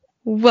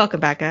Welcome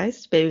back,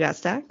 guys. Baby got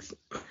stacks.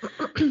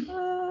 We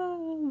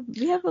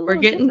have a We're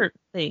little getting different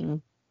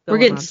thing we're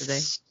going getting on today.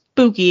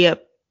 spooky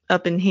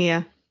up in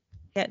here.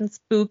 Getting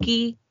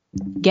spooky,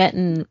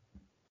 getting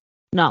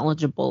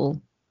knowledgeable.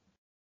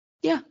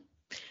 Yeah,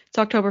 it's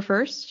October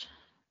 1st,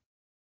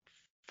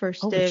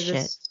 first Holy day of shit.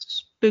 this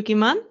spooky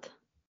month.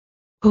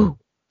 Ooh,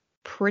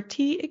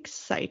 Pretty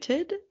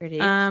excited. pretty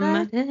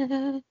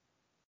excited.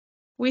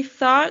 We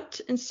thought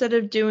instead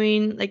of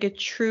doing like a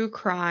true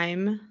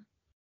crime,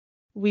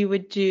 we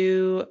would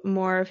do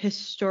more of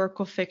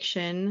historical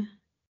fiction.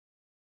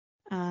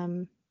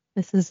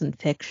 This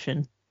isn't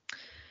fiction.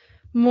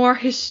 More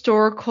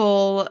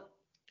historical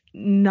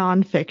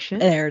nonfiction.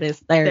 There it is.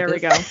 There we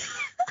it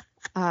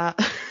go.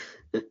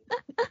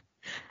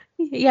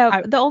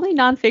 Yeah, the only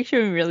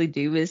nonfiction we really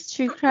do is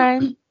true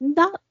crime.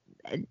 Not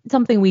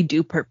something we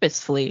do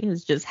purposefully.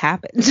 It's just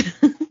happened.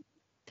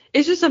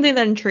 It's just something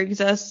that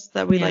intrigues us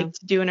that we Yeah. like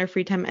to do in our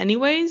free time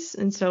anyways.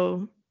 And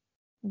so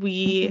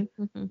we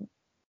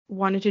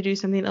wanted to do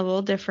something a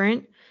little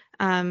different.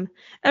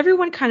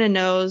 Everyone kind of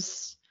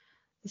knows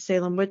the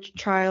Salem witch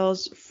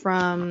trials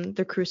from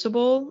the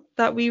Crucible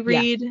that we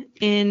read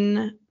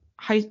in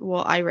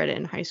I read it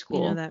in high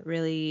school. You know, that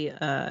really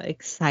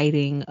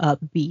exciting,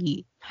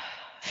 upbeat,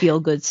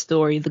 feel-good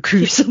story, The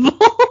Crucible.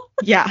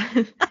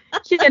 Yeah.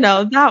 You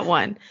know, that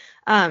one.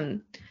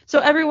 So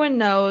everyone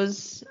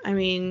knows, I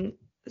mean,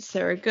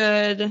 Sarah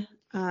Good,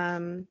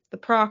 the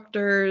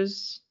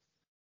Proctors,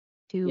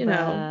 you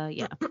know.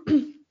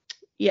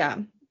 Yeah,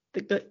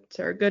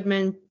 Sarah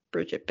Goodman,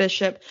 Bridget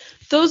Bishop.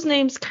 Those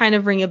names kind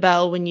of ring a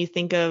bell when you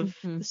think of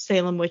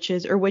Salem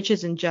witches or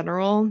witches in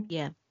general.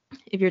 Yeah.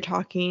 If you're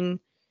talking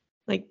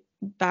like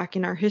back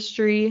in our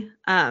history.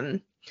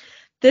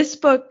 This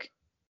book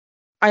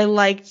I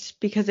liked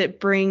because it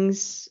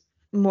brings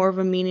more of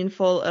a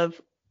meaningful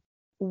of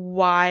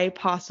why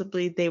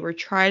possibly they were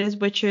tried as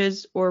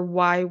witches or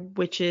why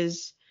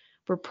witches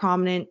were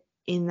prominent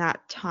in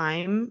that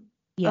time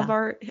of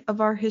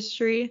our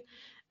history.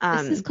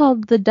 This is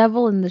called The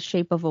Devil in the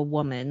Shape of a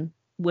Woman,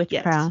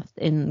 Witchcraft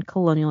in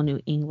Colonial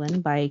New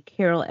England by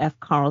Carol F.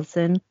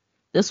 Karlsen.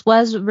 This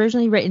was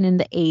originally written in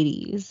the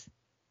 80s.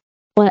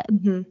 But,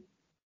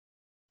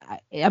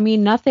 I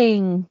mean,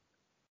 nothing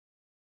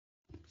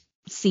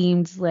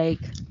seems like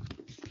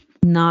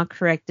not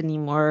correct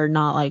anymore, or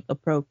not like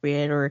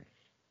appropriate, or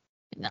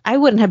I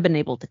wouldn't have been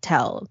able to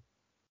tell.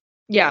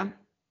 Yeah.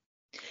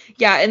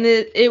 Yeah, and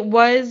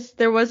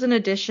there was an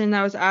edition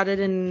that was added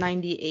in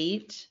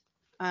 98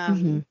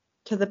 to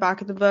the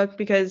back of the book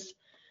because,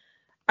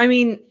 I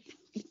mean,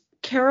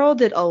 Carol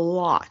did a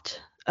lot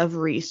of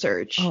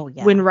research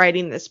when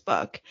writing this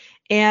book,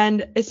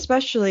 and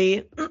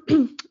especially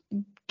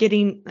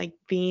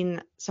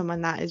being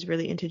someone that is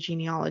really into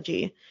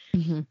genealogy.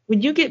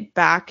 When you get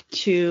back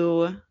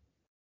to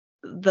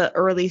the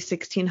early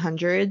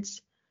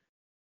 1600s,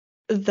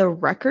 the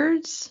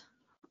records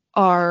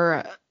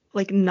are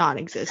like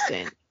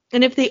non-existent.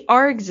 And if they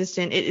are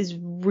existent, it is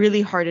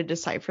really hard to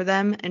decipher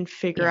them and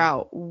figure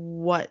out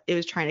what it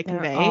was trying to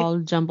convey. They're all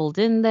jumbled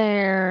in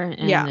there,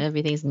 and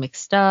everything's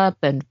mixed up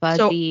and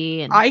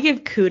fuzzy. So I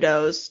give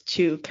kudos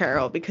to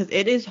Carol because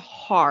it is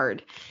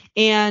hard.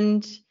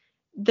 And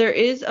there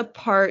is a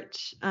part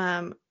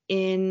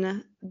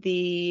in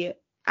the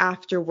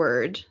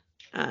afterword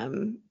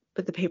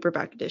with the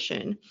paperback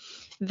edition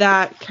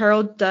that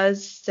Carol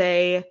does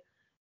say,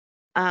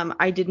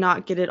 I did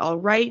not get it all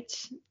right.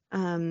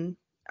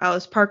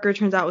 Alice Parker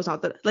turns out was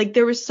not that. Like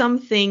there were some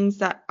things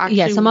that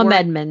actually some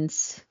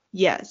amendments.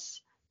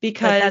 Yes,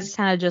 because but that's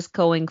kind of just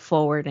going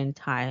forward in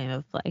time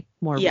of like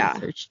more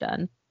research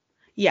done.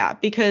 Yeah,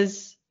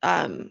 because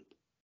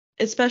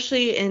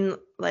especially in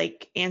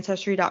like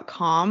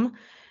ancestry.com,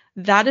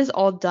 that is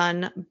all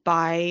done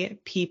by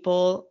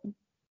people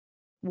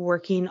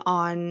working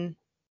on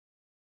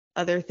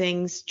other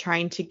things,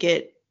 trying to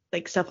get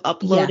like stuff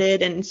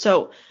uploaded, and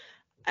so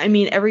I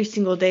mean, every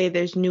single day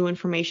there's new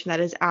information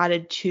that is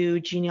added to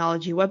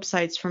genealogy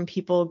websites from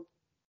people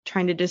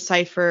trying to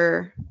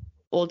decipher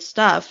old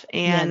stuff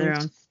and their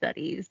own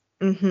studies.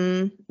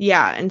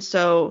 Yeah, and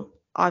so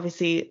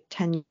obviously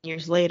 10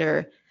 years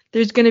later,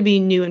 there's going to be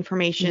new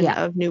information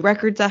of new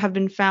records that have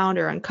been found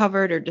or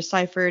uncovered or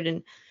deciphered,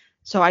 and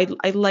so I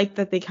like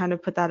that they kind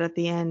of put that at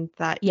the end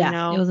that you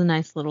know it was a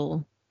nice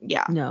little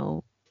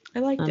note. I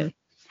liked it.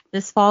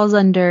 This falls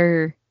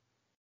under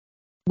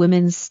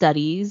women's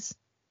studies.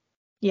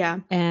 Yeah.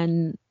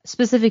 And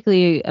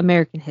specifically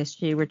American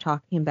history. We're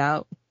talking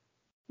about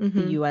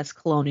the U.S.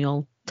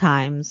 colonial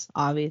times,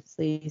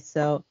 obviously.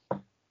 So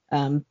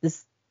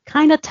this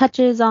kind of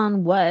touches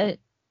on what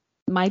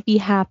might be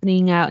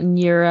happening out in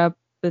Europe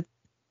with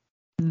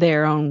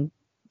their own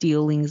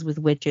dealings with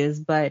witches,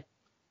 but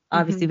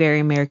obviously very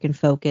American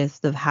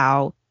focused of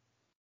how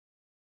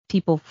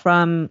people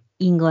from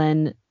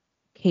England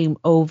came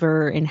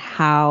over and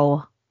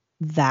how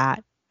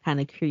that kind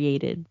of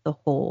created the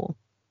whole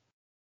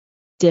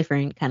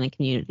different kind of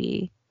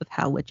community of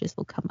how witches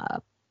will come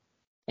up.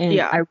 And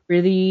I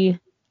really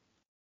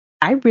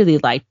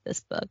liked this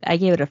book. I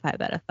gave it a 5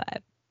 out of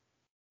 5.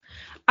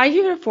 I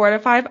give it a 4 out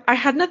of 5. I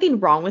had nothing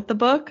wrong with the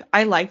book.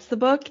 I liked the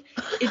book.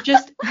 It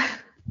just,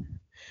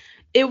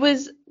 it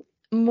was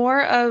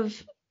more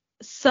of,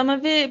 some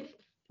of it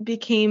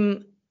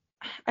became,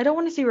 I don't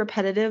want to say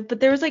repetitive, but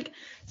there was like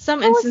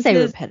some I would say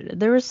instances. repetitive.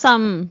 There was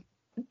some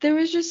There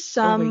was just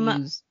some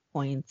overused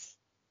points.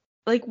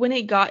 Like when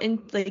it got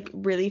in, like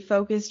really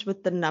focused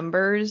with the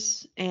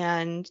numbers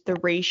and the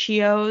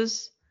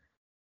ratios.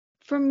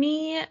 For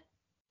me,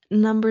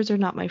 numbers are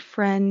not my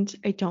friend.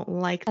 I don't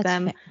like That's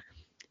them. fair.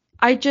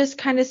 I just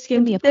kind of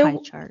skimmed. Give me a pie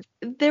chart.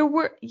 There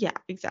were, yeah,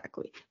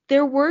 exactly.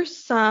 There were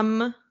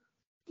some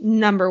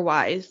number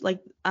wise, like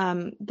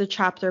the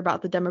chapter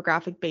about the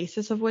demographic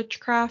basis of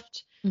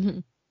witchcraft,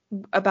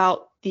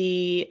 about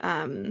the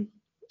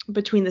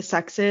between the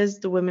sexes,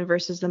 the women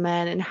versus the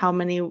men, and how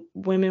many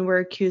women were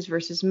accused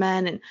versus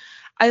men. And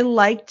I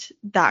liked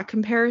that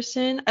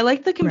comparison. I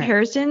liked the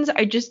comparisons.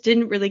 Right. I just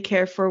didn't really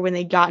care for when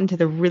they got into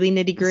the really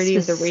nitty gritty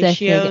of the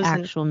ratios.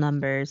 Actual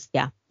numbers.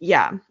 Yeah.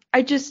 Yeah.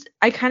 I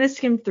kind of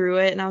skimmed through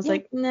it and I was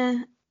like, nah.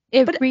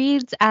 It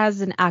reads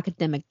as an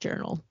academic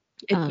journal.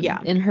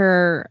 In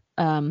her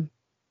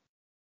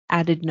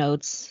added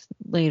notes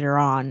later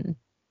on,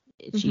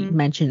 she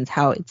mentions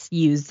how it's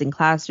used in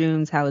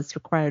classrooms, how it's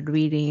required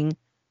reading,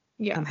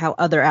 how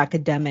other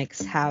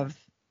academics have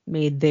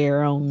made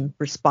their own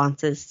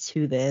responses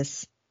to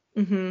this.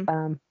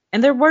 And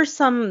there were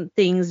some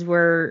things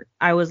where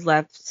I was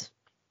left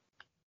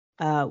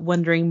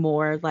wondering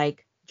more,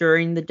 like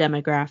during the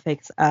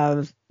demographics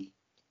of,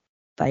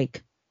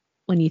 like,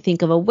 when you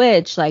think of a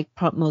witch, like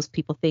most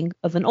people think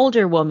of an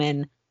older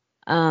woman,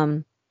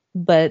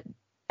 but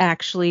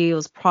actually it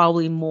was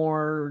probably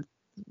more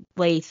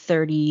late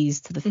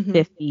 30s to the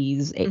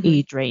 50s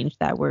age range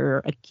that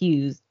were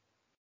accused.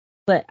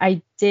 But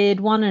I did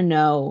want to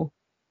know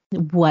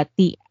what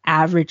the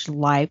average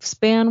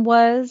lifespan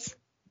was,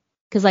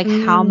 because like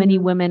how many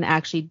women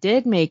actually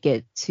did make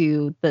it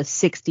to the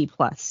 60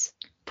 plus?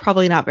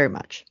 Probably not very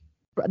much.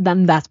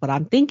 Then that's what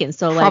I'm thinking.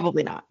 So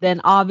probably not.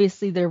 Then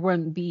obviously there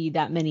wouldn't be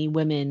that many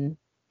women.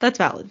 That's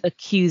valid.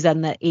 Accused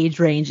in that age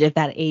range, if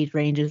that age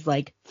range is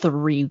like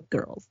 3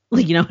 girls.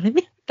 Like, you know what I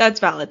mean? That's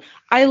valid.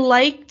 I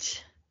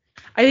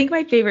think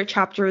my favorite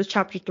chapter was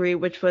chapter 3,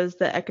 which was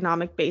the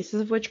economic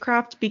basis of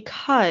witchcraft,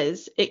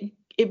 because it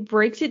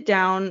breaks it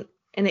down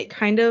and it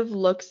kind of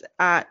looks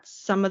at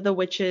some of the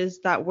witches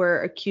that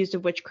were accused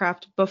of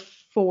witchcraft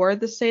before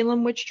the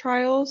Salem witch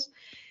trials.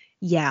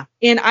 Yeah.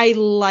 And I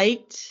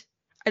liked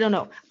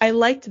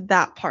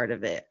that part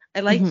of it.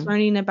 I liked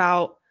learning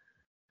about,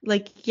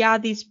 like,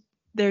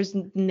 there's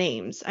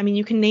names. I mean,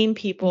 you can name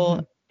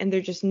people and they're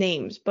just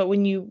names, but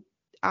when you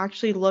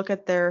actually look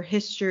at their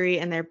history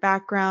and their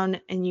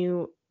background, and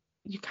you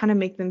kind of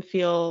make them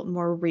feel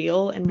more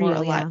real and more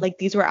alive. Yeah. Like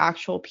these were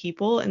actual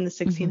people in the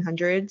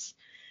 1600s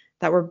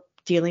that were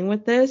dealing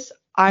with this.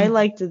 I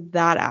liked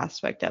that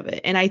aspect of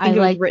it, and I think it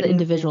was written the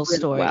individual really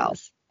stories. Well.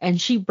 And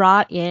she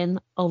brought in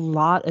a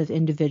lot of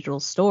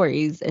individual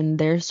stories and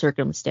their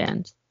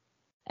circumstance,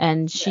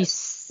 and she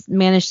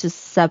managed to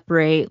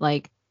separate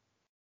like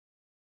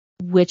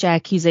witch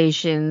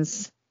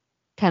accusations,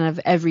 kind of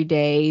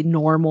everyday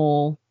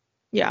normal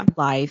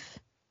life,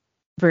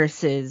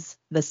 versus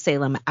the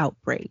Salem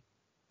outbreak.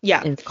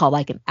 Yeah. And it's called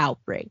like an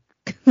outbreak.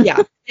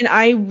 Yeah. And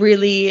I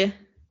really,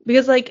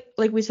 because like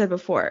we said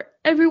before,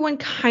 everyone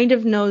kind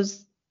of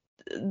knows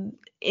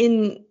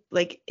in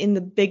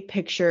the big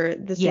picture,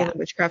 the Salem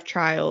witchcraft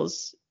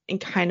trials and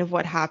kind of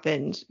what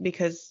happened,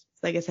 because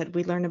like I said,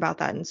 we learned about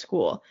that in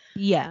school.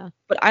 Yeah.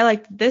 But I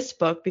liked this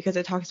book because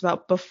it talks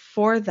about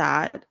before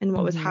that and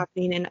what was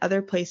happening in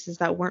other places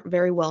that weren't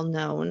very well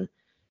known.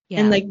 Yeah.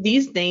 And like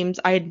these names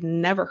I had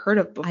never heard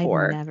of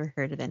before. I'd never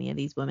heard of any of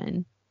these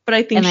women. But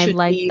I think should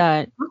be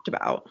talked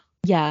about.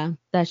 Yeah,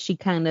 that she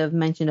kind of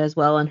mentioned as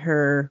well in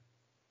her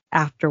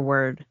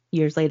afterward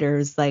years later,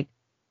 is like,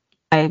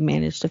 I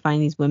managed to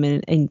find these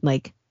women and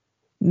like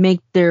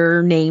make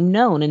their name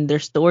known and their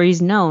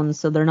stories known,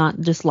 so they're not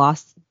just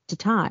lost to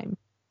time.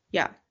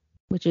 Yeah.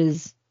 Which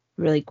is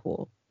really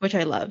cool. Which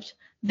I loved.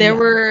 There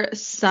were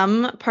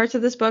some parts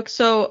of this book.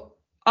 So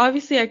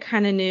obviously I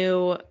kind of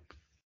knew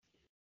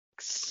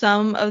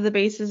some of the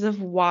basis of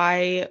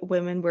why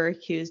women were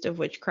accused of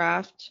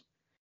witchcraft.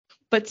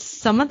 But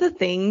some of the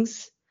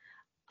things,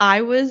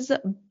 I was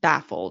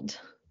baffled.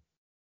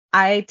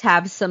 I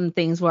tabbed some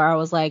things where I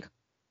was like,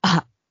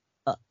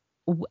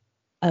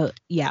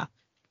 yeah.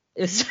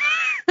 Yes,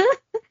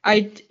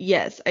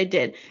 I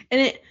did.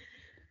 And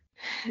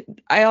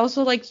I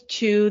also liked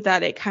too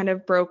that it kind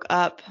of broke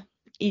up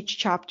each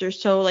chapter.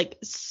 So like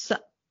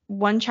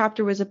one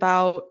chapter was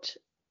about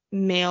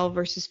male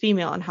versus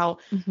female and how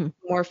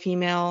more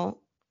female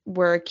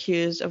were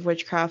accused of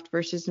witchcraft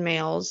versus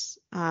males.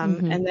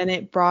 And then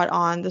it brought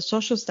on the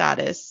social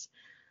status.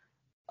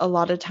 A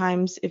lot of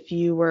times if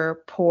you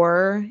were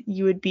poor,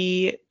 you would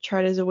be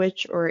tried as a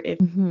witch, or if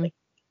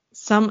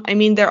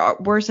there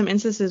were some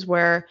instances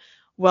where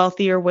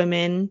wealthier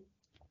women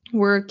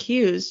were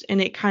accused,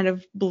 and it kind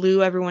of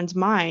blew everyone's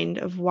mind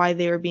of why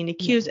they were being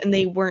accused, and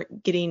they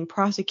weren't getting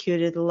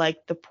prosecuted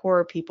like the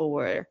poorer people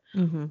were.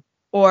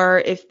 or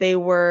if they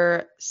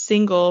were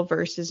single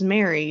versus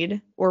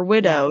married or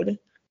widowed.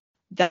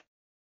 That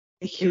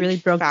it really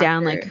broke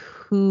down like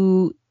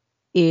who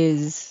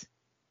is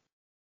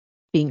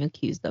being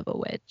accused of a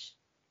witch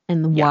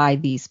and why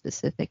these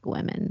specific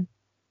women.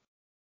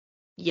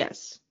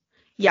 Yes.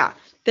 Yeah.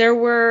 There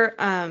were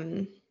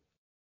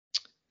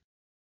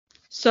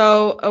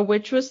so a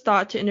witch was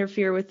thought to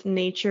interfere with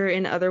nature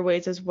in other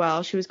ways as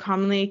well. She was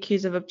commonly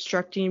accused of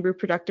obstructing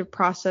reproductive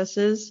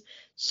processes.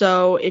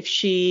 So if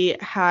she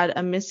had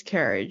a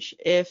miscarriage,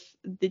 if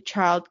the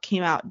child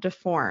came out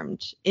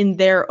deformed, in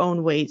their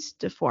own ways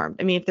deformed.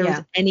 I mean, if there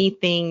was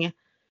anything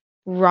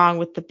wrong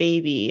with the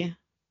baby,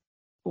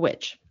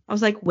 witch. I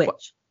was like, witch.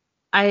 What?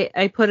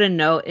 I put a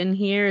note in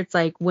here. It's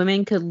like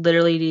women could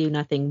literally do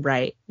nothing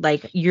right.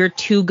 Like you're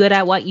too good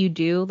at what you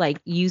do. Like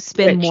you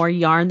spin more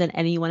yarn than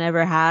anyone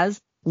ever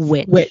has.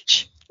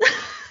 Witch.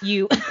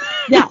 You.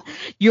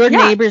 Your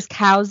neighbor's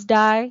cows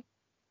die.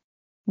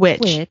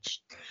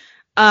 Witch.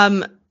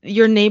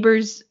 Your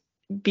neighbor's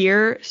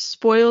beer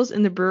spoils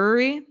in the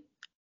brewery.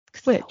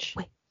 Witch.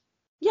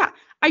 Yeah.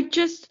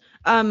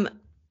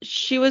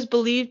 She was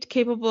believed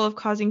capable of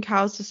causing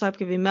cows to stop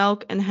giving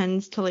milk and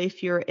hens to lay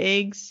fewer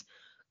eggs.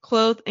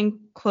 Clothing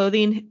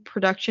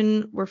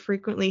production were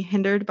frequently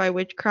hindered by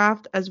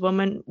witchcraft, as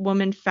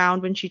woman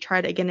found when she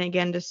tried again and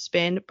again to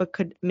spin but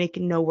could make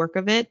no work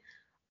of it.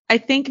 I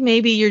think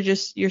maybe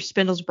your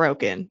spindle's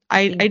broken.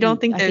 I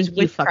don't think there's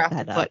witchcraft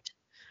afoot.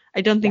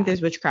 I don't think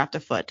there's witchcraft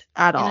afoot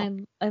at all.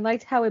 And I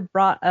liked how it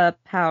brought up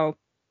how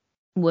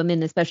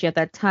women, especially at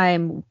that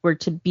time, were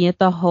to be at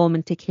the home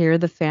and take care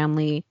of the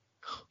family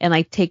and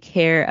like take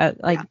care of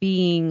like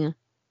being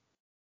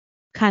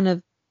kind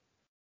of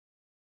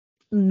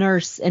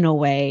nurse in a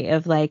way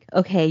of like,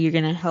 okay, you're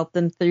gonna help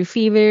them through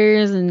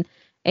fevers and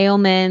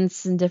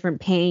ailments and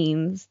different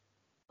pains.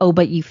 Oh,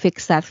 but you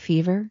fix that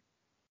fever?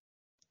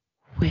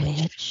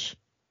 Witch.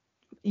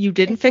 You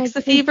didn't fix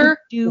the fever?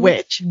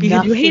 Witch.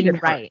 Because you hated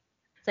her. Right.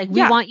 It's like,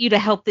 we want you to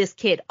help this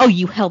kid. Oh,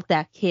 you helped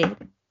that kid.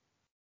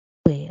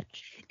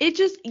 Witch. It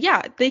just,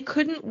 they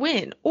couldn't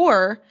win.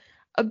 Or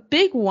a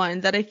big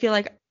one that I feel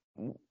like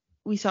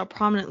we saw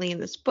prominently in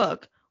this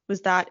book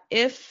was that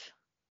if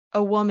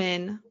a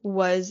woman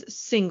was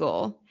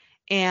single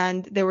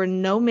and there were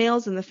no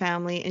males in the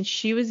family and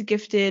she was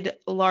gifted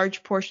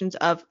large portions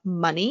of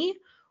money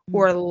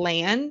or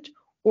land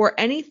or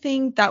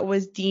anything that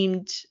was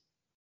deemed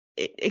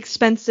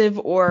expensive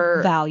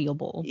or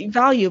valuable,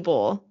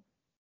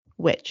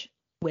 witch.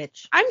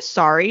 I'm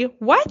sorry,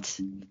 what?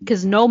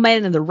 Because no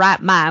man in the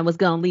right mind was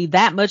gonna leave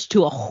that much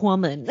to a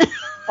woman.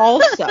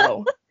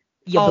 Also,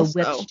 you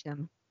bewitched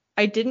him.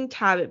 I didn't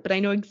tab it, but I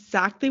know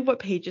exactly what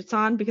page it's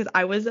on because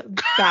I was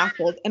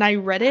baffled and I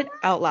read it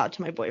out loud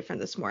to my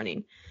boyfriend this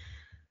morning.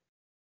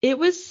 It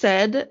was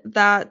said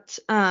that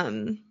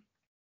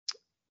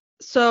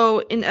so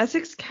in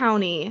Essex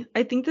County,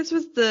 I think this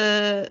was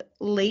the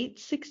late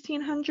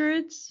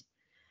 1600s,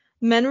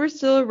 men were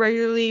still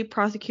regularly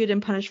prosecuted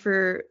and punished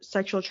for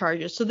sexual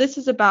charges. So this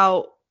is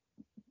about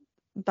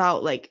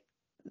like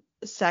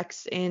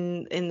sex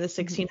in the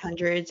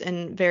 1600s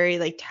and very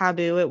like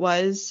taboo it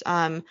was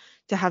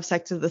to have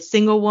sex with a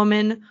single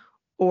woman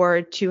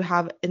or to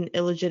have an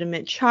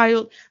illegitimate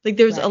child. Like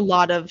there's a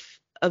lot of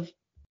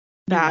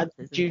bad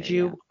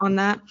juju on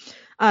that.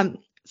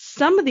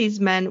 Some of these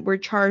men were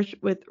charged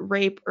with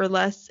rape or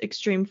less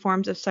extreme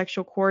forms of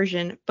sexual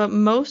coercion, but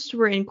most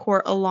were in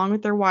court along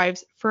with their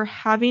wives for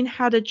having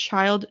had a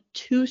child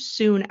too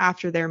soon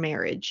after their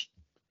marriage.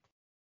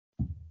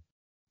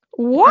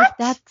 What?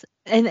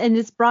 And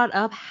it's brought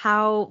up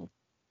how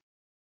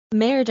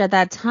marriage at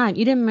that time,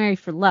 you didn't marry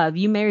for love,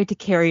 you married to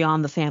carry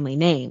on the family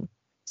name.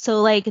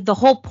 So like the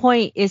whole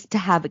point is to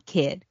have a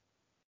kid.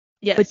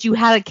 Yes. But you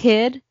had a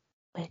kid?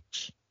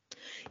 Witch.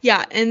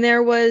 Yeah, and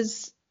there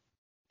was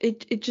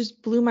it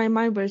just blew my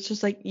mind, but it's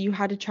just like, you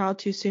had a child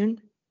too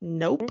soon?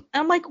 Nope.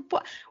 I'm like,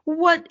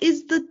 what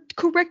is the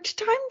correct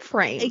time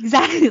frame?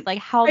 Exactly. Like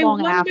how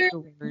long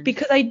afterwards?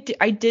 Because I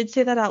did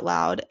say that out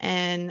loud,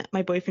 and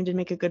my boyfriend did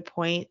make a good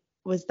point,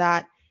 was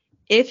that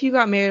if you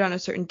got married on a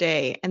certain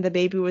day and the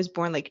baby was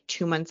born like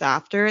 2 months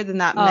after, then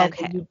that meant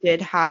that you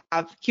did have,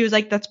 he was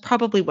like, that's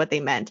probably what they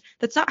meant.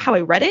 That's not how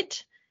I read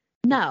it.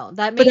 No,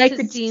 that makes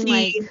it seem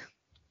like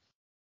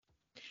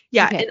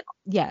yeah. Okay.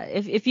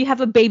 If you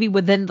have a baby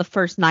within the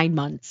first 9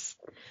 months.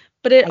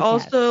 But it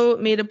also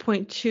made a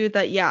point too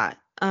that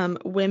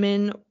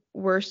women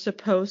were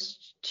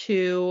supposed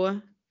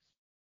to,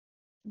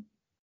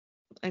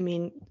 I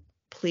mean,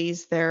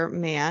 please their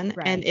man,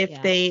 and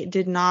if they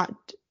did not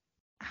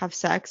have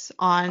sex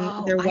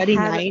on their wedding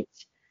night,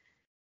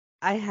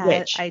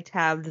 I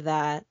tabbed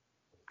that.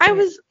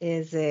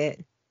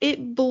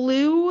 It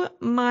blew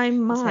my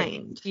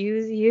mind.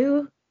 Excuse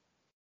you?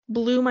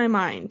 Blew my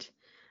mind.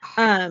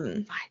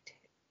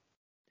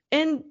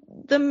 And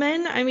the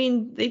men, I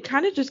mean, they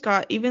kind of just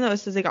got, even though it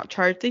says they got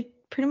charged, they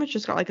pretty much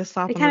just got like a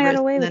slap on the wrist. They kind of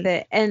got away with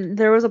it. And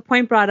there was a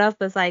point brought up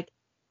that's like,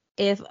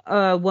 if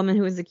a woman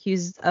who was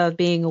accused of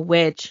being a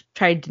witch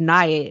tried to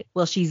deny it,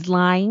 well, she's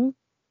lying.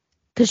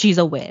 Because she's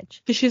a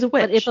witch. Because she's a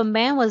witch. But if a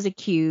man was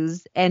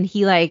accused and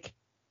he like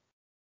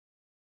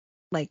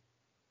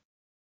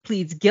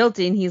pleads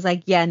guilty and he's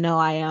like, yeah, no,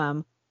 I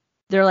am.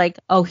 They're like,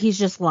 oh, he's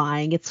just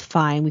lying. It's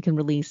fine. We can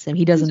release him.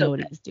 He doesn't know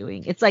what he's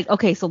doing. It's like,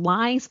 okay, so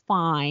lying's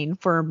fine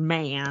for a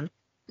man.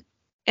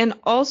 And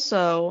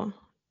also,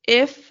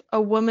 if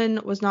a woman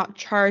was not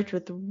charged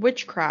with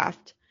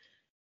witchcraft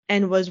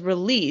and was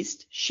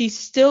released, she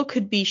still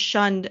could be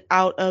shunned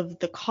out of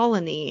the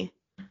colony.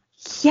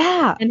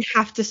 Yeah. And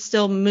have to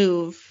still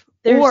move.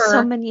 There's or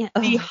so many.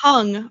 Be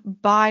hung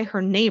by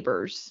her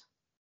neighbors.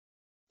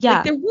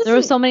 Yeah. There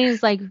were so many.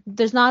 It's like,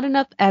 there's not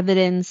enough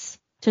evidence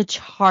to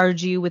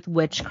charge you with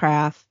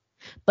witchcraft,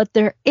 but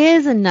there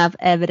is enough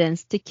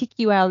evidence to kick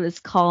you out of this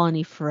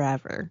colony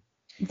forever.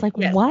 It's like,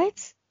 yes.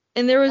 What?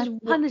 And there was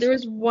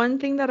one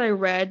thing that I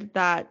read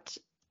that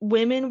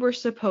women were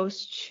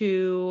supposed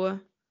to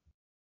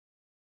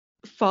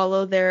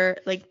follow their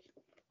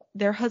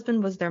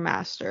husband was their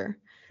master.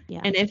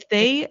 Yeah. And if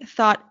they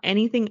thought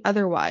anything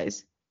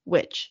otherwise,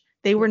 which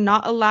they were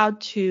not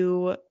allowed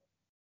to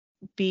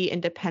be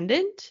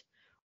independent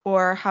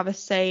or have a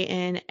say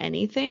in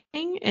anything.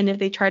 And if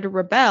they tried to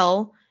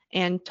rebel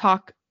and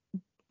talk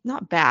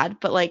not bad,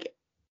 but like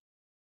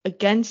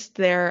against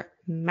their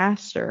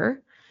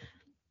master,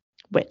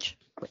 which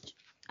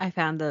I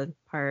found the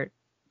part.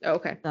 Oh,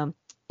 okay.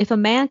 If a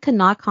man could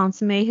not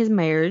consummate his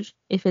marriage,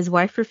 if his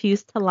wife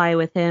refused to lie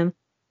with him,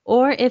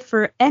 or if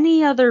for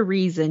any other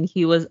reason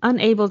he was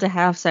unable to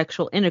have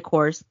sexual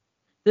intercourse,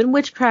 then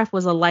witchcraft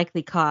was a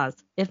likely cause.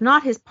 If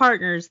not his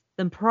partner's,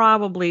 then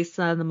probably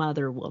some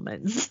other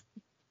woman's.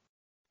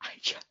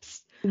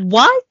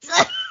 What?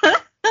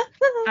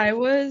 I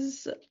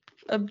was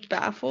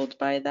baffled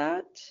by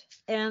that.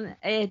 And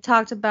it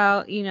talked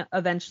about,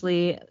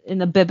 eventually in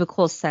the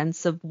biblical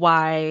sense of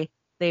why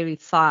they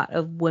thought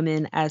of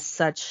women as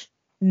such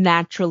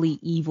naturally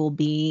evil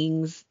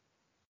beings.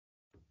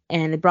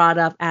 And it brought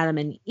up Adam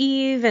and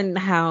Eve and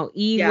how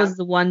Eve was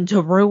the one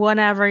to ruin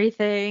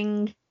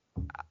everything.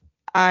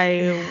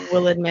 I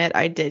will admit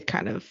I did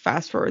kind of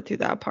fast forward through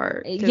that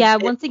part. Yeah,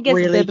 once it gets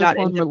really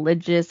biblical and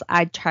religious,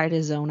 I try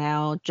to zone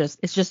out.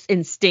 It's just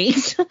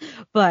instinct.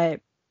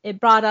 But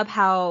it brought up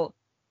how,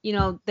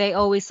 they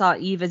always saw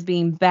Eve as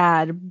being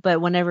bad,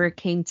 but whenever it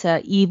came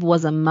to Eve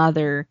was a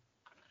mother,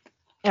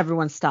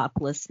 everyone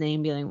stopped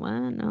listening, being like,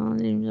 what?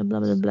 No,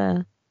 blah, blah, blah.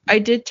 I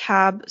did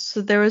tab.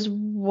 So there was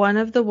one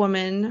of the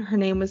women, her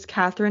name was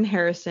Catherine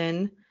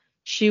Harrison.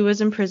 She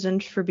was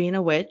imprisoned for being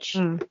a witch.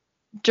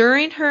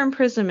 During her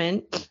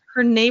imprisonment,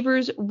 her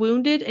neighbors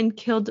wounded and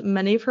killed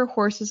many of her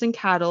horses and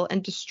cattle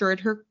and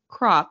destroyed her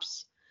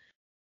crops.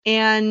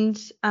 And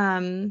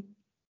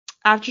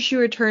after she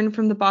returned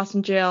from the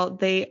Boston jail,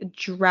 they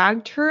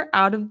dragged her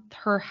out of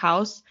her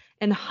house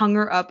and hung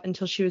her up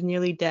until she was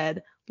nearly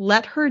dead,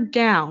 let her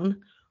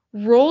down,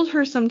 rolled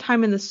her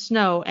sometime in the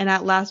snow, and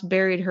at last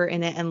buried her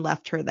in it and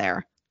left her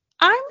there.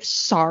 I'm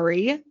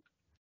sorry.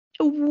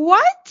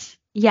 What?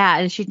 Yeah,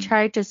 and she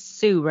tried to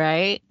sue,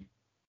 right?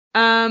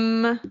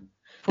 The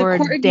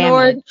court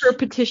ignored her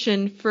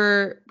petition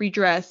for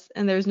redress,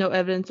 and there's no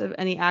evidence of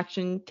any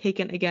action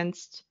taken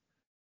against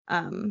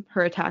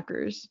her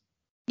attackers.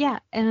 Yeah,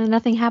 and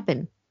nothing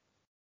happened.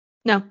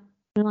 No.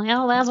 They're like,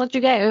 oh, that's what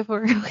you get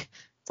for.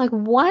 It's like,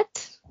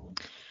 what?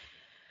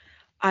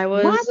 I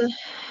was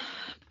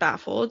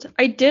baffled.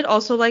 I did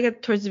also like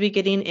it towards the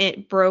beginning.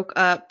 It broke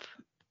up.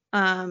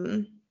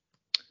 It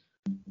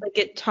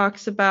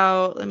talks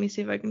about. Let me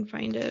see if I can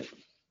find it.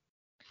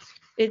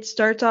 It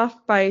starts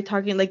off by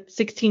talking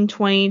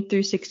 1620 through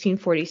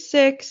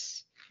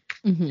 1646,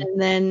 and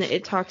then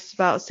it talks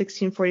about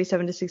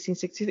 1647 to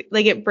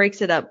 1660. It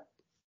breaks it up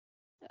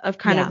of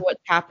kind of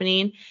what's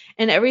happening,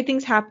 and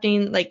everything's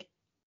happening.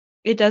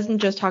 It doesn't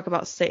just talk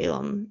about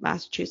Salem,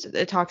 Massachusetts.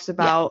 It talks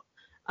about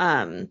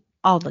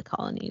all the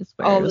colonies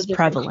where all it was the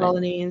prevalent.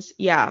 Colonies,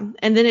 yeah.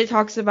 And then it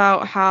talks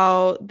about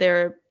how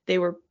they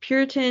were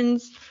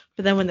Puritans,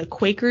 but then when the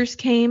Quakers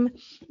came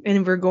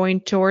and were going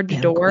door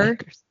to door.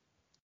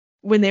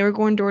 When they were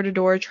going door to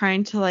door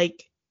trying to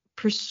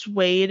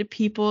persuade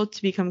people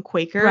to become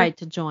Quaker. Right,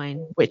 to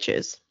join.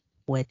 Witches.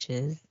 I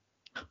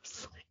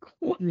was like,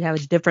 what? You have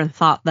a different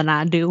thought than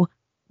I do.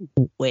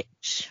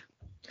 Witch.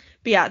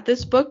 But yeah,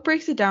 this book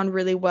breaks it down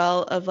really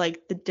well of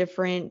the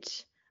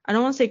different, I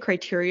don't want to say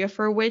criteria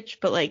for a witch,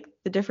 but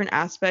the different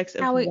aspects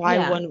of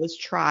why one was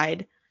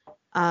tried.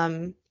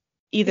 Either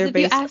based on. If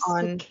you ask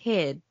a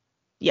kid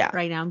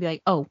right now and be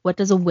like, oh, what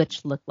does a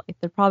witch look like?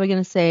 They're probably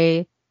going to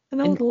say, an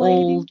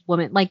old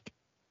woman,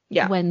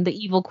 when the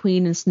evil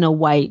queen in Snow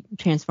White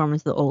transforms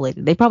into the old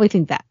lady. They probably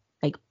think that,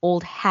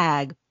 old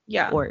hag,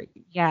 or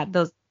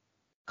those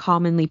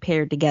commonly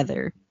paired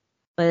together.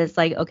 But it's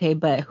okay,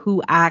 but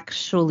who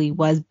actually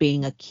was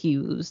being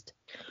accused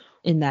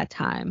in that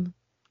time?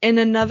 And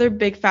another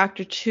big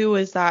factor too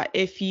is that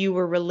if you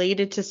were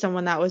related to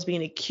someone that was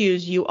being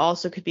accused, you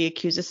also could be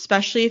accused,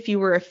 especially if you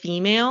were a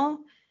female.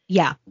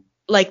 Yeah.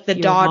 The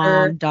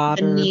daughter, the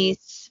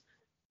niece,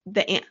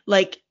 the aunt,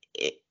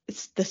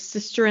 the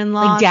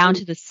sister-in-law. Like down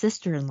to the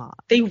sister-in-law.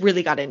 They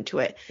really got into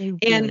it. They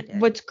really and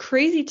did. What's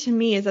crazy to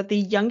me is that the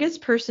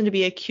youngest person to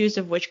be accused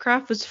of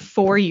witchcraft was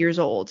 4 years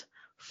old.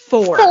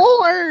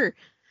 4.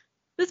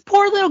 This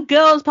poor little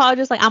girl is probably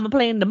just like, I'm gonna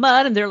play in the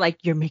mud, and they're like,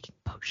 you're making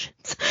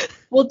potions.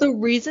 Well, the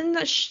reason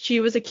that she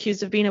was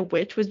accused of being a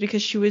witch was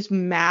because she was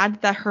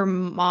mad that her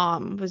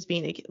mom was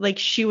being, like,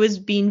 she was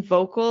being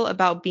vocal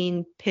about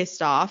being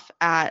pissed off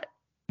at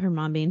Her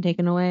mom being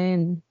taken away,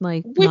 and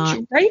like,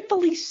 which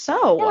rightfully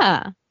so.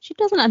 Yeah, she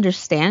doesn't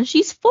understand.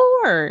 She's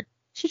 4.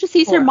 She just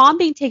sees her mom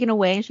being taken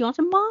away, and she wants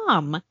her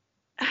mom.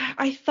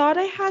 I thought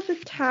I had the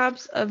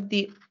tabs of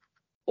the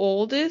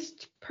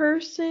oldest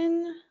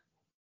person.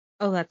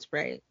 Oh, that's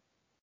right.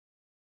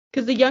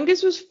 Because the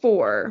youngest was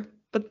 4,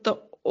 but the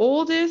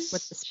oldest.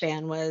 What the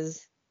span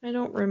was. I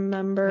don't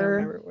remember. I don't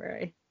remember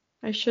where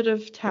I should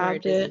have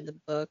tabbed it in the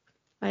book.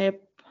 I'm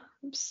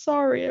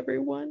sorry,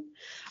 everyone.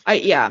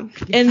 And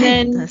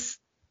then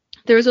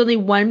there was only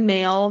one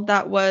male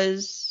that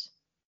was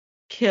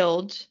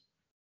killed.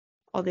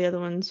 All the other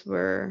ones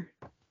were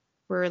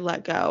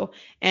let go.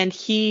 And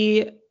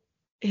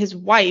his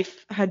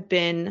wife had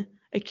been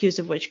accused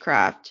of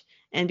witchcraft,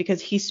 and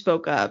because he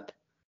spoke up,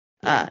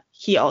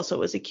 he also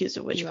was accused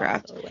of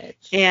witchcraft.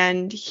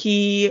 And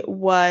he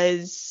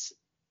was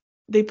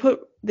they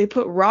put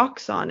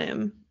rocks on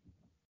him,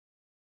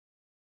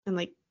 and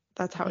like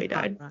that's how he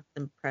died. Rocks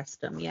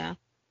impressed him, yeah.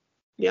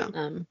 Yeah.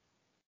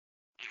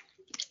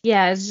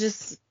 Yeah, it's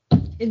just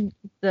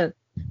the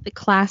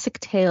classic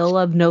tale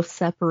of no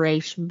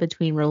separation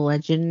between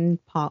religion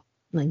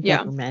and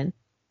government.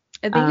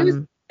 I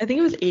think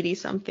it was 80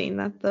 something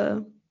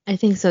I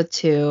think so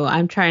too.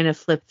 I'm trying to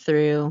flip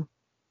through.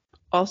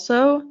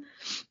 Also,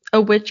 a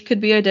witch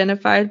could be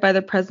identified by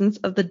the presence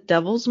of the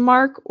devil's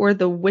mark or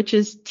the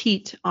witch's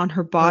teat on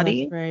her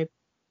body. Oh, that's right.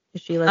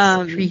 If she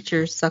lets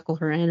creatures suckle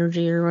her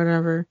energy or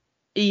whatever.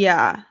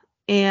 Yeah.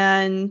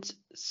 And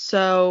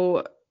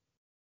so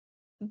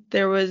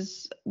there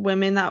was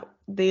women that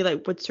they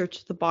like would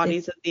search the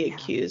bodies of the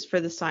accused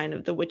for the sign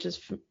of the witch's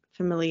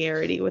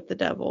familiarity with the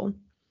devil.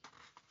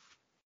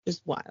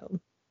 Just wild.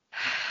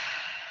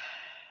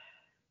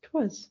 It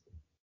was.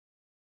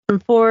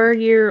 From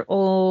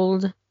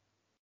 4-year-old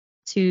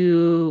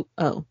to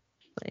damn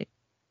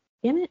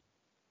it.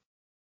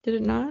 Did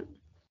it not?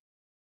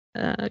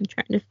 I'm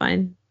trying to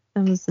find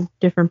that was a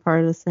different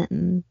part of the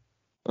sentence.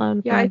 Blah,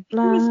 yeah, I think it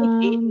was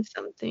like 80 blah.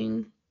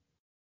 something.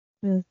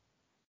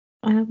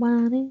 I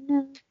want to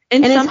know.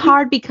 And it's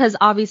hard because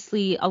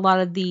obviously a lot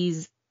of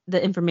the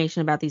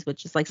information about these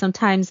witches, like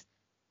sometimes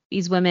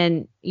these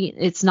women,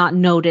 it's not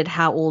noted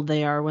how old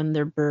they are when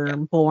they're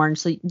born.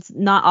 So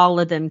not all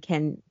of them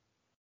can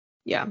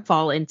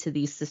fall into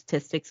these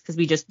statistics because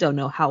we just don't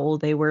know how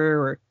old they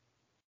were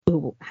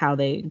or how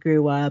they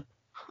grew up.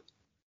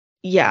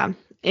 Yeah.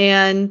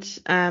 And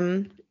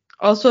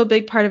also a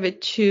big part of it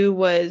too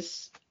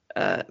was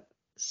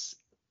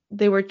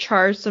they were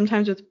charged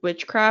sometimes with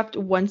witchcraft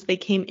once they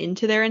came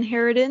into their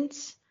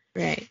inheritance.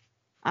 Right.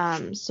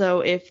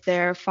 So if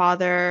their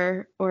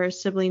father or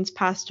siblings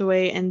passed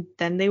away and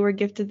then they were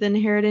gifted the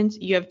inheritance,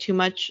 you have too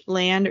much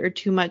land or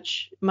too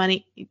much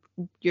money,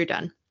 you're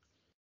done.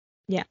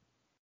 Yeah.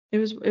 It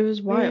was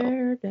wild.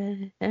 Where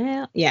the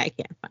hell? Yeah, I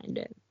can't find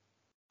it.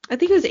 I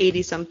think it was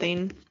 80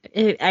 something.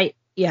 I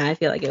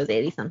feel like it was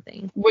 80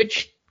 something.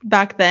 Which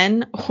back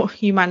then,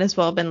 you might as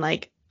well have been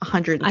like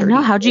 130. I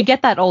know. How'd you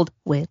get that old,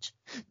 witch?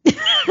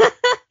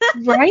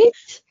 Right?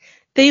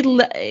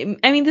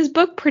 This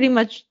book pretty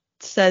much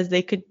says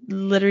they could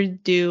literally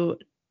do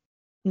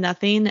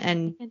nothing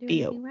and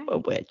be a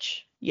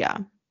witch. Yeah.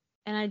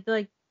 And I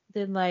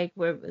did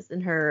where it was in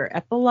her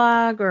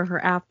epilogue or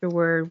her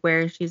afterword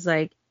where she's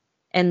like,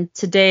 and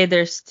today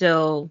there's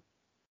still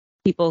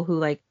people who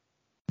like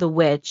the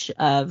witch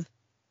of,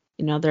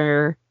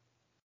 their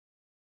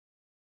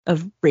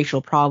of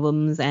racial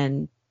problems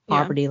and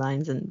poverty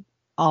lines and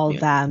all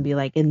of that, and be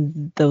like,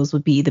 and those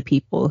would be the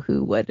people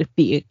who would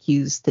be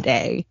accused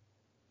today.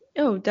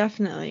 Oh,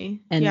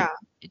 definitely. And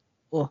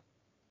well,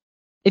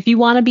 if you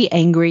want to be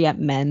angry at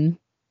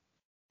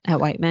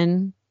white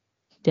men,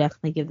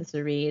 definitely give this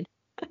a read.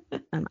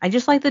 I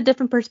just like the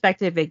different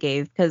perspective it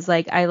gave because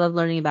I love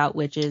learning about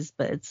witches,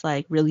 but it's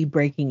really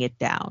breaking it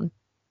down.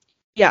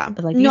 Yeah.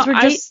 But these were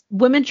just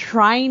women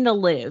trying to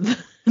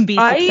live and be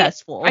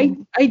successful.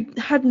 I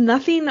had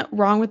nothing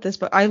wrong with this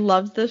book. I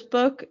loved this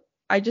book.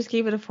 I just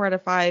gave it a 4 out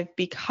of 5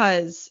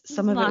 because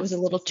some of it was a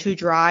little too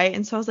dry,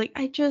 and so I was like,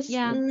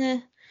 meh.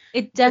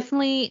 It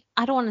definitely,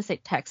 I don't want to say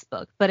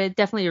textbook, but it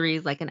definitely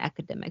reads like an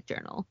academic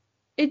journal.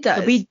 It does.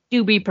 So we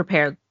do be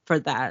prepared for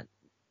that.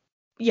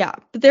 Yeah,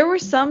 but there were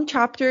some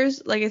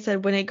chapters, like I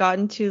said, when it got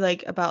into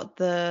about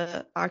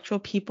the actual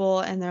people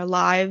and their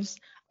lives,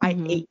 I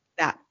ate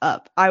that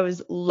up. I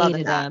was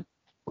loving that.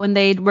 When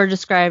they were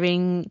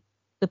describing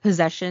the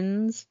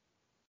possessions.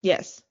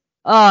 Yes.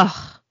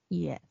 Oh,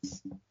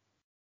 yes.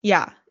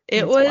 Yeah,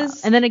 it was. Wild.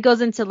 And then it goes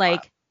into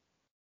the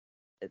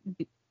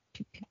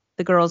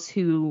girls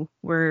who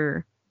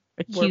were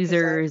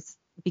accusers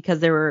because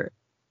they were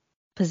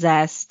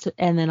possessed,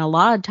 and then a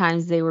lot of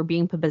times they were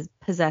being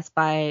possessed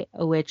by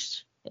a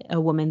witch, a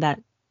woman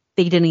that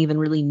they didn't even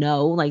really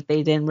know, like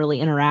they didn't really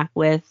interact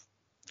with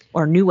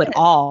or knew at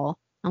all.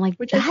 I'm like,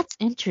 that's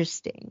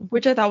interesting.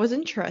 Which I thought was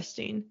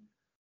interesting.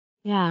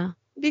 Yeah.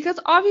 Because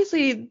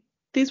obviously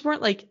these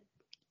weren't like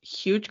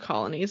huge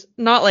colonies,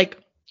 not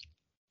like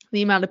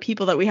the amount of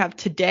people that we have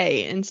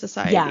today in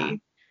society. Yeah.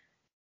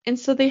 And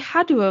so they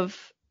had to have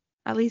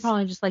at least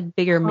probably just like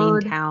bigger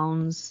main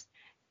towns.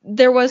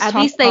 There was at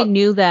least they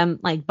knew them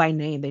like by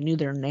name. They knew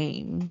their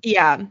name.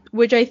 Yeah,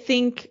 which I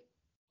think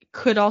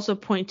could also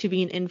point to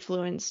being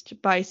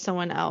influenced by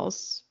someone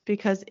else,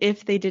 because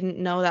if they didn't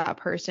know that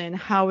person,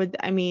 how would,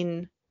 I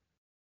mean,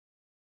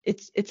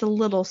 it's a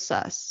little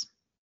sus.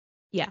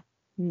 Yeah,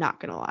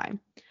 not gonna lie.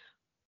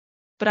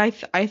 But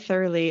I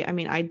thoroughly, I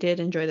mean, I did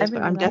enjoy this,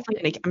 but I'm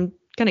definitely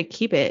gonna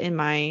keep it in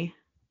my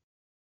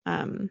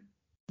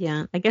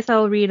Yeah, I guess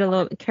I'll read a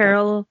little.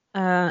 Carol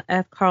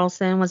F.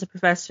 Karlsen was a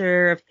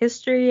professor of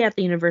history at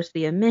the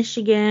University of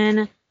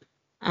Michigan.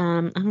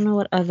 I don't know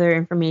what other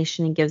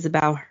information it gives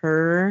about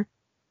her.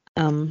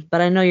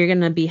 But I know you're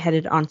going to be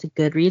headed on to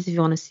Goodreads if you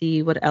want to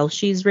see what else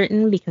she's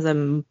written, because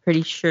I'm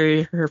pretty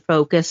sure her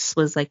focus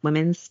was like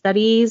women's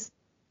studies.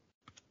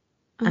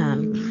 Let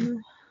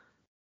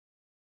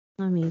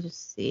me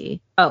just see.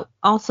 Oh,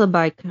 also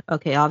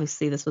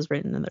obviously this was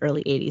written in the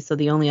early 80s, so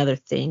the only other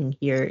thing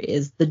here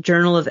is the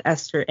Journal of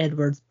Esther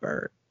Edwards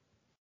Burr,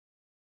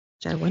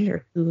 which I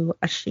wonder who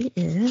she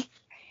is.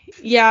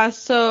 Yeah,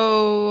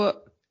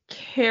 so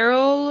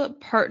Carol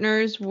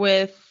partners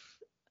with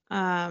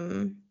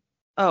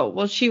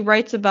she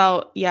writes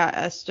about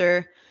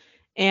Esther,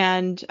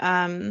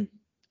 and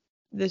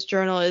this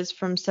journal is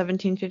from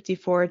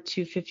 1754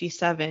 to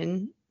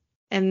 57,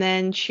 and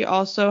then she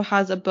also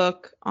has a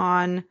book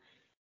on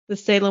the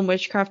Salem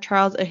witchcraft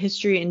trials, a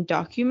history in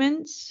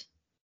documents.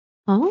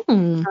 Oh.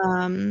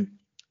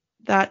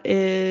 That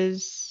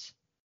is,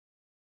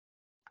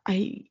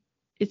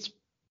 it's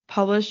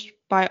published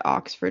by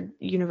Oxford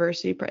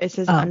University. It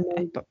says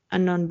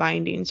unknown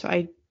binding,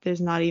 so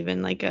there's not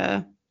even like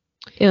a.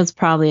 It was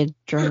probably a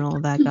journal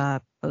that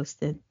got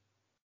posted.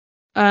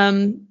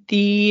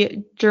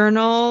 The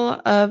Journal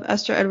of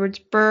Esther Edwards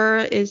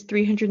Burr is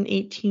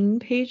 318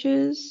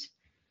 pages.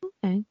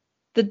 Okay.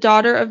 The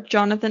daughter of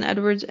Jonathan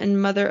Edwards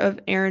and mother of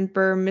Aaron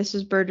Burr,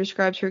 Mrs. Burr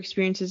describes her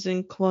experiences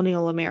in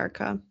colonial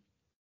America.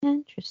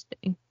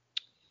 Interesting.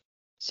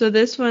 So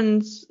this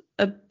one's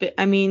a bit,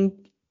 I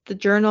mean, the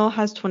journal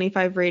has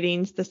 25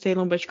 ratings. The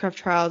Salem Witchcraft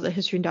Trials, a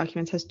history and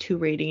documents, has 2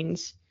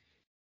 ratings.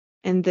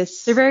 And they're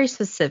very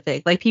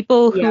specific. Like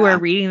people who are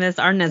reading this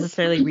aren't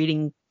necessarily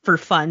reading for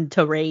fun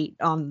to rate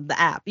on the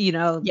app,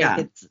 like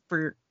it's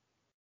for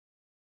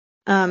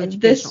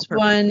this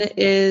one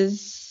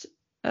is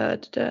so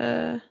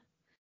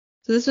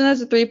this one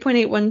has a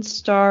 3.81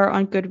 star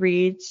on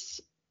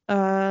Goodreads,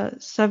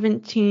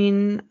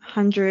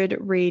 1,700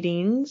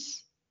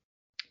 ratings,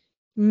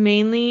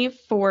 mainly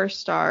 4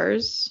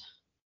 stars.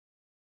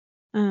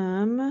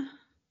 Let's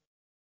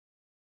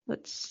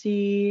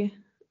see.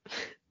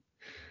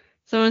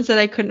 Someone said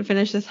I couldn't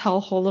finish this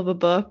hellhole of a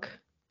book.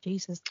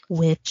 Jesus.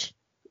 Which?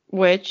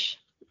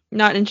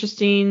 Not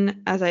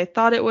interesting as I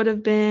thought it would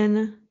have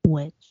been.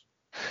 Which?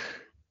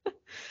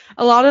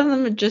 A lot of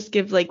them just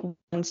give like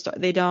 1 star.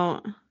 They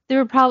don't. They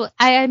were probably.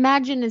 I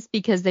imagine it's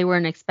because they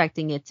weren't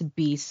expecting it to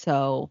be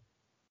so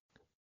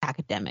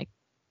academic.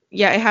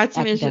 Yeah, it had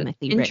some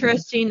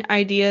interesting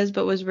ideas,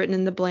 but was written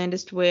in the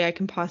blandest way I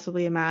can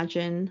possibly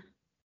imagine.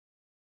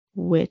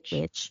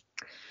 Which.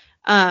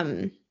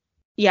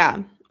 Yeah,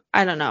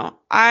 I don't know.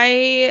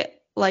 I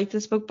like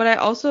this book, but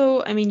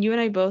I mean, you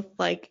and I both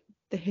like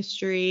the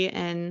history,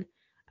 and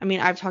I mean,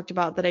 I've talked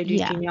about that I do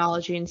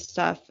genealogy and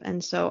stuff,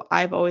 and so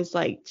I've always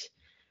I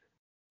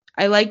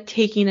like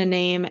taking a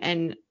name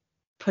and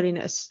putting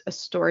a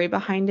story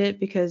behind it,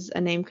 because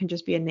a name can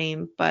just be a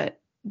name, but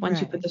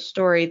once you put the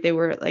story, they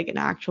were like an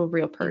actual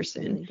real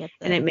person,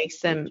 and it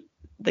makes them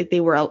like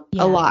they were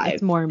alive.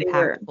 It's more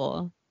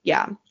impactful.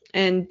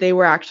 And they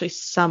were actually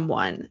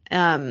someone.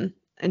 And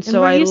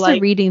so we're used to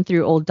reading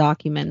through old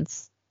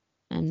documents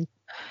and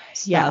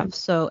stuff.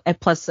 So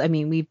plus, I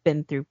mean, we've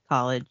been through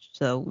college,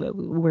 so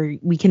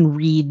we can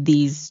read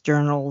these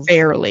journals.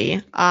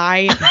 Barely.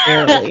 I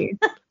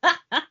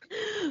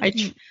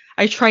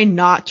try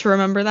not to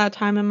remember that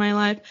time in my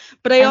life,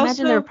 but I also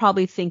imagine they're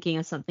probably thinking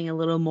of something a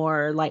little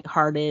more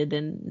lighthearted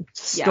and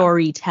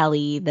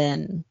storytelly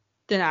than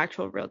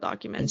actual real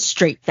documents and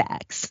straight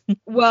facts.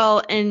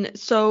 Well, and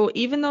so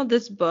even though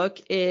this book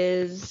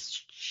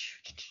is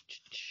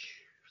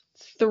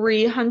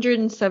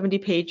 370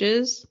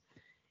 pages,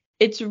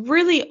 it's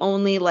really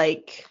only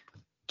like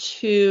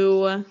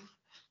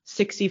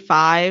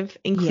 265,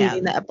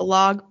 including the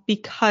epilogue,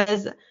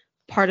 because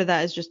part of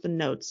that is just the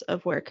notes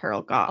of where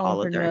Carol got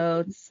all of her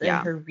notes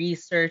and her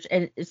research,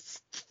 and it's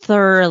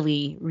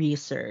thoroughly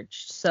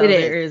researched. So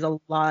there is a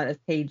lot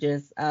of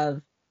pages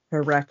of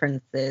her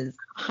references.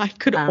 I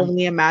could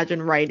only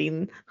imagine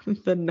writing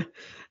the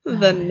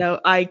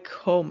note.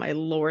 Oh my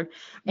lord.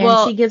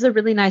 And she gives a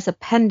really nice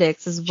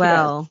appendix as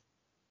well.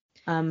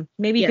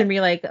 Maybe you can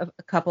read like a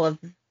couple of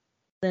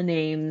the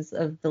names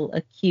of the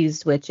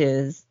accused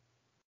witches.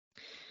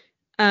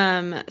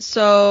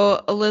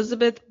 So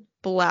Elizabeth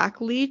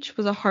Blackleach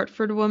was a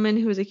Hartford woman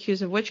who was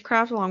accused of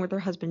witchcraft along with her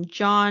husband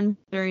John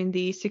during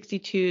the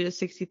 62 to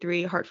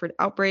 63 Hartford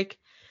outbreak.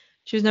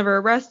 She was never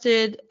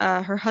arrested.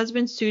 Her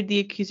husband sued the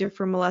accuser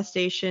for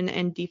molestation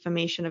and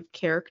defamation of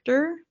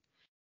character.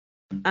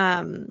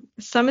 Some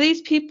of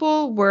these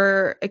people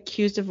were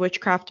accused of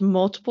witchcraft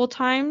multiple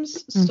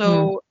times.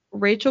 So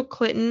Rachel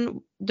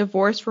Clinton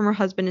divorced from her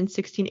husband in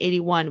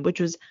 1681,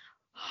 which was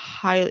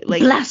highly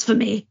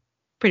blasphemy,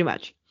 pretty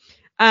much.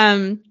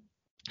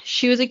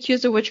 She was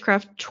accused of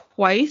witchcraft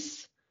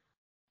twice.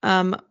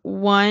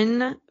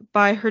 One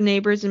by her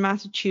neighbors in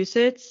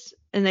Massachusetts,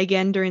 and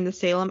again during the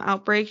Salem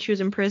outbreak. She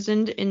was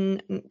imprisoned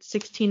in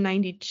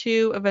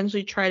 1692,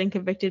 eventually tried and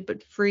convicted,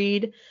 but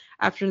freed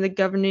after the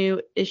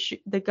governor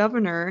issued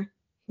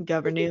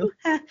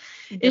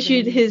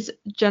his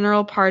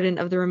general pardon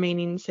of the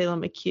remaining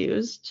Salem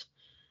accused.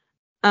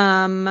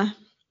 Martha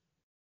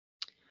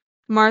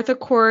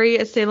Corey,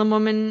 a Salem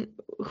woman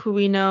who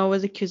we know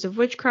was accused of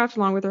witchcraft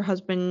along with her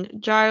husband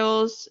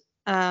Giles.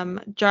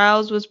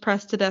 Giles was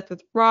pressed to death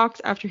with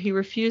rocks after he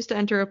refused to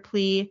enter a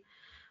plea.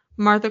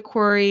 Martha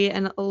Corey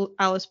and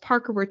Alice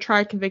Parker were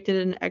tried, convicted,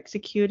 and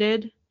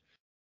executed.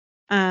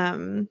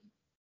 A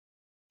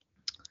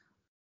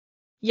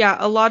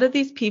lot of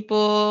these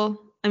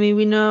people, I mean,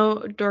 we know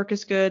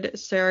Dorcas Good,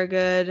 Sarah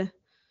Good,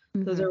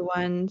 those are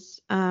ones.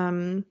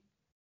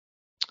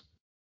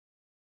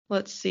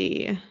 Let's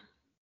see.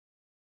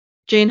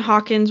 Jane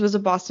Hawkins was a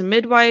Boston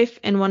midwife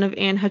and one of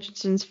Anne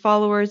Hutchinson's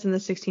followers in the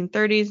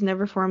 1630s,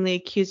 never formally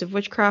accused of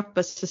witchcraft,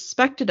 but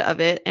suspected of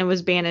it and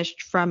was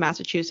banished from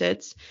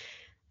Massachusetts.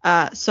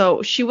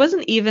 So she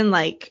wasn't even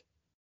like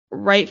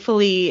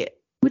rightfully.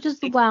 Which is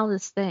the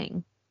wildest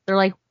thing. They're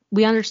like,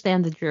 we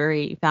understand the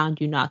jury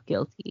found you not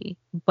guilty,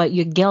 but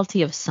you're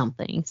guilty of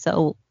something,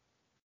 so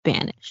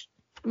banished.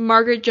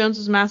 Margaret Jones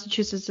was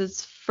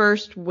Massachusetts'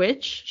 first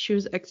witch. She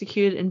was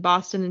executed in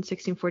Boston in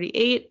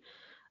 1648.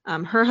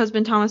 Her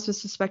husband Thomas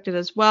was suspected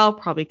as well,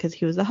 probably because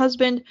he was the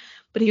husband,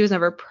 but he was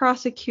never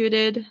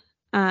prosecuted.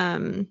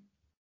 There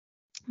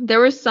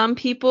were some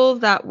people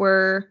that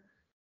were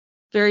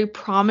very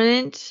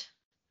prominent.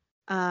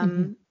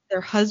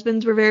 Their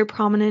husbands were very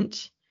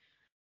prominent.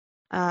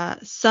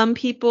 Some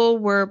people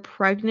were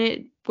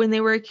pregnant when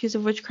they were accused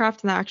of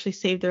witchcraft, and that actually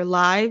saved their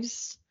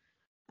lives.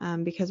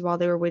 Because while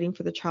they were waiting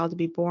for the child to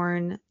be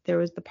born, there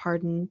was the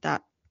pardon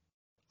that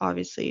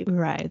obviously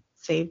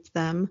saved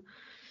them.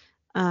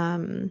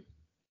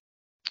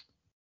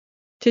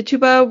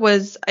 Tituba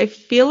was, I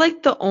feel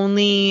like, the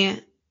only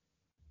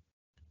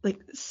like.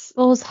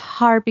 Well, it was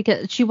hard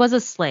because she was a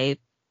slave.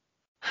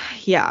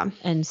 Yeah.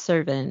 And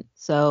servant.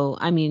 So,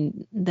 I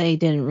mean, they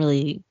didn't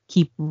really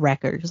keep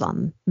records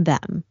on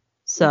them.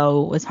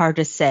 So it's hard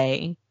to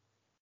say.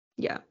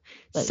 Yeah.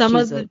 But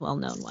she's a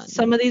well-known one.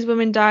 Some of these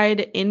women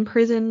died in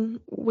prison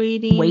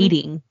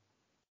waiting.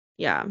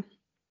 Yeah.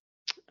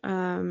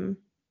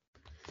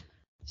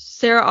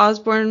 Sarah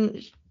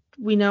Osborne,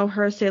 we know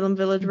her, Salem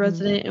Village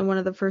resident and one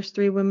of the first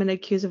 3 women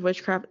accused of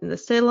witchcraft in the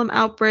Salem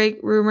outbreak.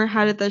 Rumor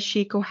had it that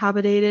she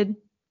cohabitated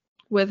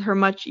with her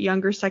much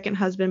younger second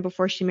husband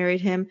before she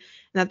married him, and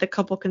that the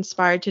couple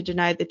conspired to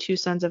deny the 2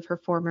 sons of her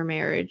former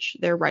marriage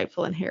their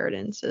rightful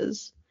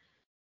inheritances.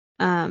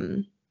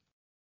 Mary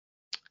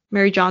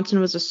Johnson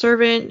was a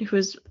servant who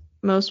was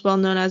most well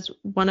known as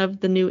one of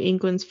the New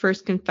England's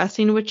first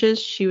confessing witches.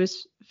 She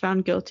was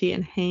found guilty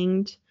and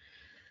hanged.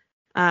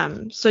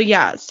 Some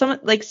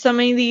of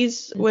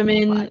these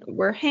women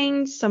were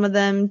hanged. Some of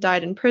them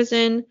died in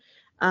prison.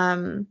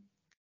 Some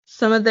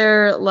of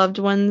their loved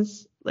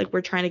ones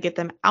were trying to get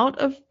them out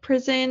of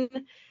prison.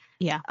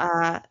 Yeah.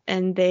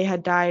 And they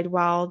had died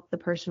while the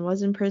person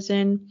was in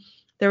prison.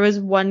 There was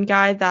one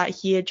guy that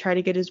he had tried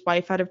to get his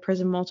wife out of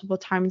prison multiple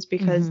times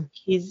because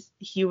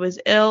he was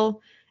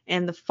ill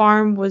and the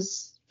farm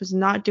was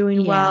not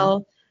doing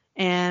well.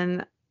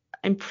 And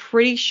I'm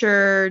pretty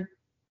sure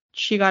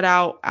she got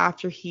out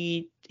after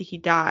he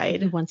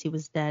died. Once he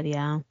was dead,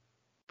 yeah.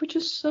 Which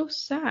is so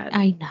sad.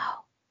 I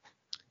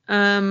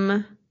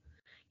know.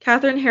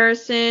 Catherine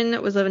Harrison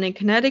was living in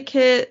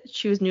Connecticut.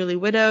 She was newly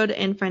widowed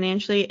and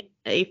financially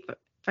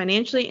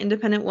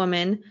independent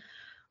woman.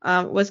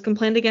 Was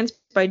complained against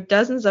by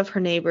dozens of her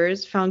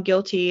neighbors, found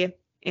guilty,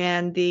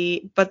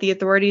 but the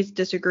authorities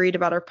disagreed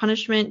about her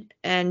punishment,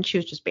 and she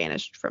was just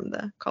banished from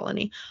the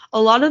colony.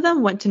 A lot of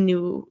them went to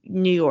New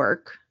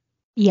York.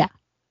 Yeah.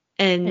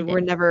 And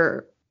were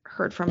never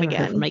heard from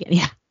again.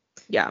 Yeah.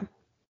 Yeah.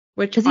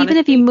 Because even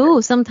if you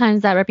move,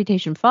 sometimes that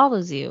reputation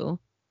follows you.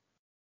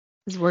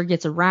 This word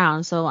gets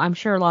around, so I'm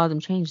sure a lot of them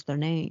changed their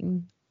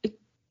name.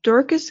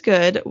 Dorcas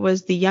Good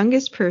was the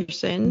youngest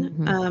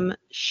person.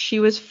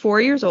 She was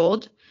 4 years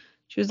old.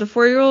 She was the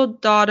 4-year-old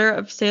daughter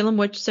of Salem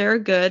witch Sarah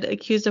Good,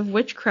 accused of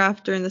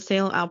witchcraft during the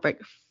Salem outbreak.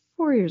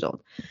 4 years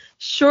old.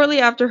 Shortly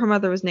after her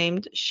mother was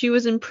named, she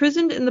was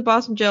imprisoned in the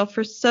Boston jail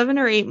for 7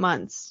 or 8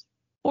 months.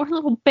 Poor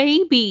little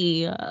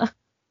baby.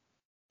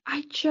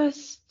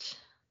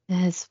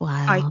 That's I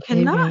wild. They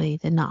cannot. really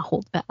did not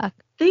hold back.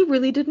 They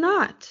really did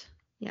not.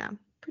 Yeah,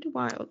 pretty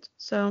wild.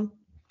 So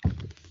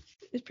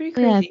it's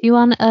pretty Yeah, if crazy. you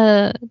want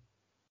a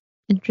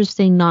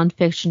interesting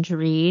nonfiction to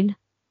read,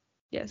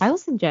 Yes. I will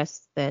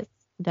suggest this,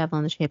 The Devil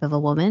in the Shape of a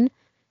Woman.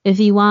 If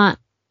you want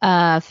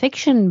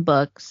fiction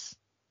books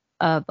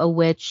of a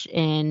witch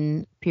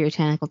in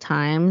puritanical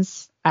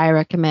times, I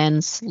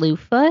recommend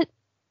Slewfoot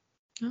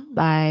Oh,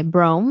 by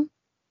Brome.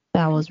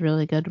 That okay. was a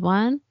really good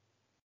one.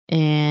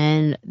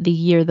 And The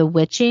Year the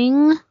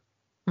Witching,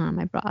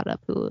 I brought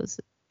up who was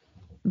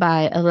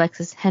by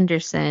Alexis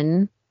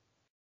Henderson.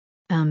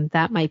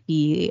 That might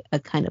be a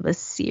kind of a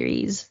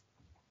series.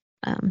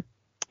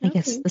 I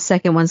guess Okay. the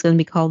second one's going to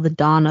be called The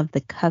Dawn of the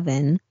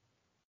Coven.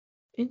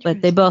 But they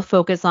Interesting. both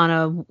focus on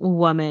a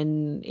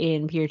woman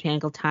in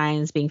puritanical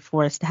times being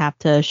forced to have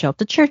to show up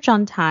to church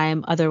on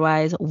time.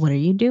 Otherwise, what are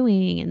you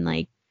doing? And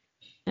like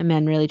a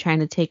man really trying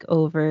to take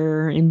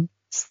over. And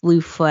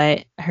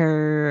Slewfoot,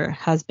 her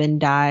husband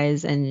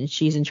dies and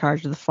she's in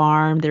charge of the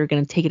farm. They're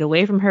going to take it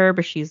away from her,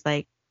 but she's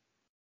like,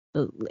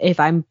 if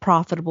I'm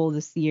profitable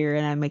this year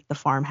and I make the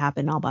farm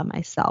happen all by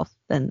myself,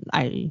 then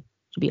I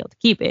should be able to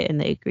keep it. And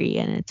they agree.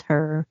 And it's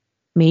her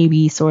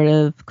maybe sort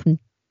of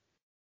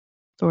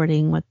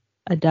consorting with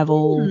a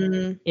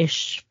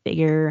devil-ish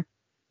figure.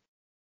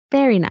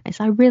 Very nice.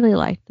 I really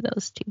liked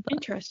those two books.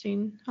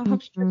 Interesting. I'll have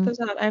to check those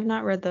out. I have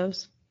not read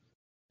those.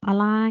 I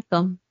like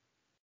them.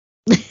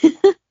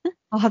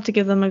 I'll have to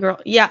give them a girl.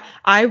 Yeah,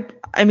 I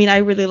mean I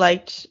really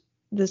liked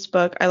this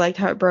book. I liked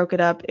how it broke it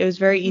up. It was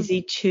very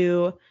easy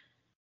to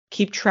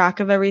keep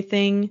track of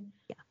everything.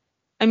 Yeah.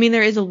 I mean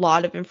there is a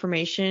lot of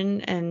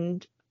information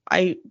and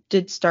I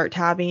did start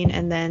tabbing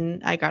and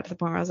then I got to the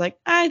point where I was like,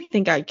 I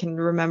think I can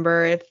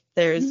remember if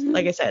there's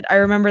like I said, I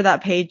remember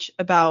that page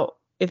about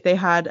if they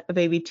had a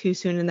baby too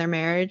soon in their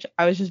marriage.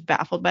 I was just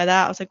baffled by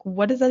that. I was like,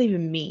 what does that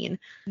even mean?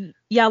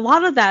 Yeah, a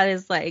lot of that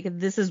is like,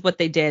 this is what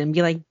they did, and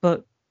be like,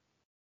 but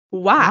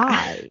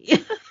Why?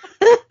 why?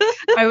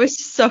 I was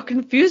so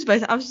confused by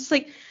that. I was just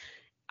like,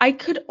 I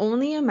could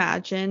only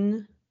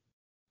imagine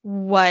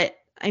I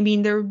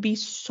mean, there would be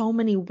so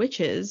many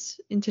witches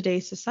in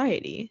today's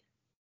society.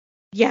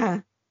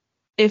 Yeah.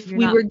 If You're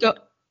we not were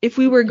if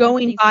we were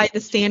going anything by the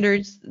special.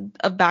 standards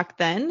of back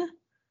then.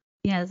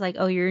 Yeah, it's like,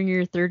 oh, you're in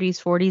your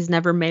 30s, 40s,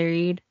 never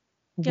married.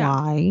 Yeah.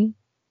 Why?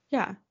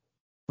 Yeah.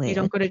 You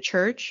don't Lit. go to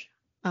church.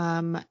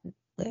 Lit.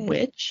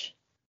 Witch.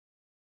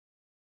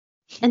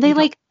 And they You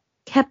don't. like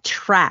kept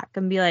track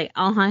and be like,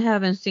 oh, I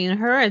haven't seen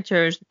her at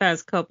church the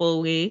past couple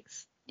of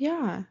weeks.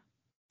 Yeah.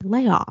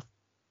 Lay off.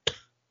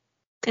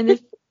 And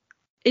if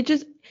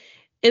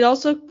it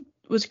also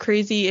was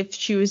crazy if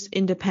she was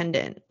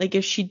independent. Like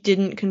if she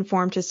didn't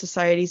conform to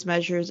society's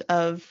measures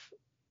of,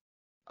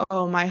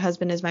 oh, my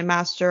husband is my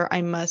master.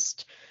 I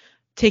must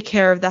take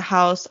care of the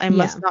house. I Yeah.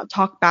 must not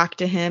talk back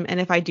to him. And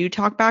if I do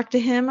talk back to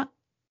him,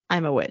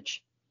 I'm a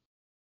witch.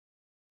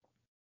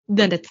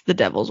 Then it's the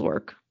devil's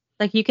work.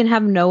 Like you can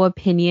have no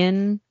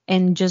opinion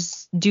and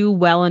just do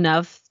well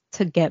enough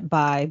to get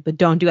by, but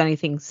don't do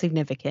anything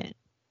significant.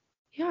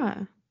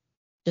 Yeah.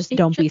 Just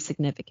don't be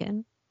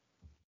significant.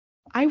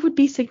 I would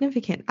be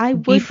significant.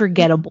 Be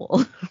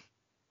forgettable.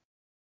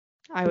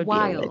 I would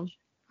Wild. be a witch.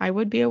 I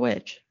would be a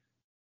witch.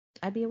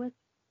 I'd be a witch.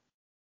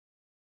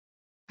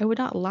 I would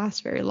not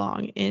last very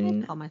long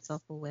I'd call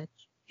myself a witch.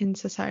 in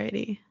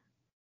society.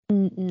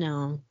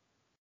 No.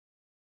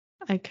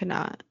 I could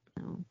not.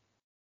 No.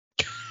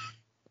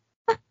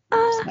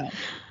 So.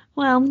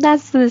 Well,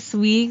 that's this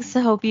week's.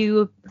 I hope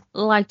you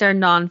liked our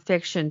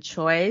nonfiction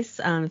choice.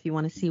 If you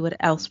want to see what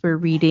else we're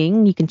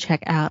reading, you can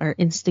check out our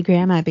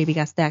Instagram at Baby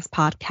Got Stacks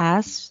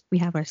Podcast. We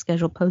have our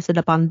schedule posted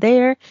up on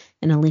there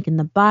and a link in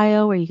the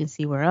bio where you can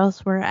see where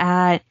else we're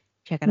at.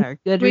 Check out our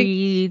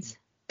Goodreads.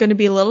 Going to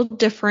be a little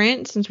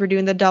different since we're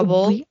doing the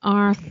double.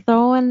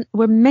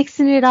 We're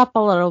mixing it up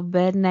a little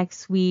bit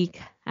next week.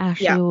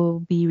 Ashley will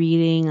be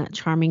reading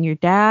Charming Your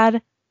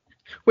Dad.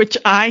 Which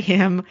I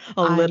am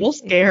a little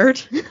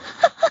scared.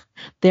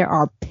 There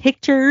are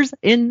pictures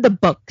in the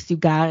books, you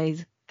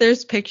guys.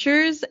 There's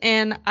pictures,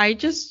 and I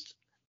just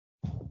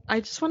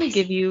want to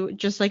give you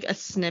just like a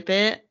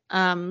snippet.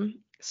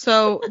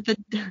 So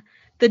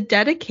the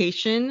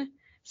dedication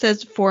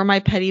says, "For my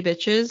petty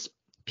bitches.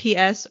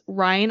 P.S.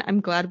 Ryan, I'm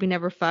glad we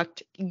never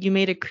fucked. You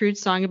made a crude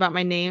song about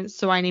my name,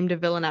 so I named a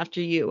villain after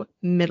you.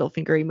 Middle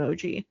finger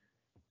emoji."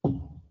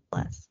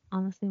 Bless.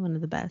 Honestly, one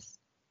of the best.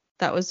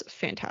 That was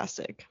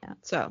fantastic. Yeah.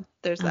 So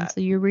there's that.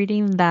 So you're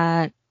reading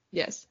that.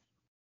 Yes.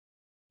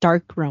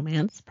 Dark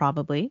romance,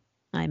 probably,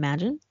 I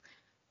imagine.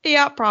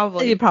 Yeah,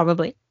 probably.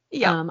 Probably.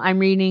 Yeah. I'm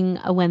reading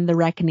When the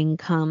Reckoning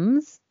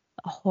Comes,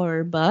 a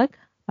horror book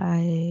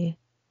by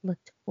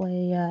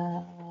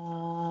Latanya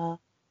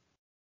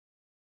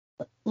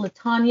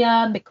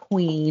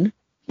McQueen.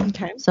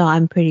 Okay. So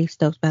I'm pretty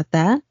stoked about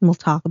that. And we'll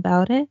talk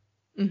about it.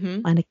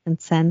 Mm-hmm. Find a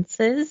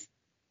consensus.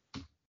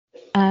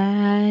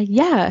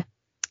 Yeah.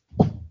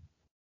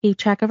 Keep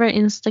track of our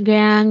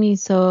Instagram.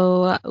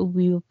 So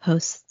we will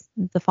post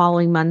the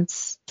following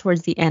months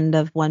towards the end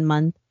of 1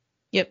 month.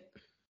 Yep.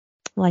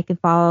 Like and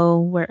follow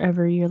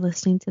wherever you're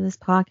listening to this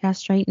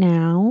podcast right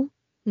now.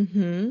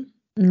 Mm-hmm.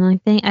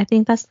 And I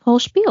think that's the whole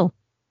spiel.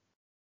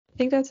 I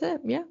think that's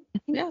it. Yeah.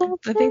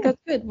 I think that's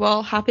good.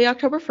 Well, happy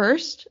October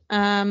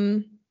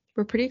 1st.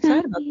 We're pretty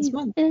excited about this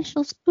month.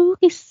 Official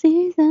spooky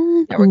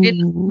season. Yeah,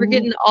 we're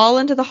getting all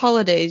into the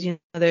holidays. You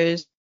know,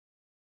 there's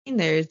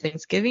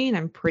Thanksgiving.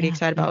 I'm pretty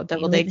excited about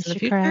deviled eggs in the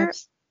future.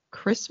 Crabs.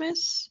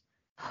 Christmas.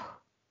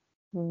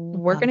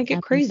 We're gonna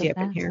get crazy up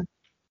in here.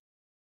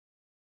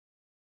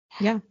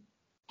 Yeah.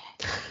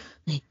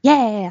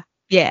 Yeah.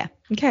 Yeah.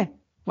 Okay.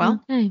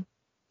 Well,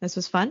 this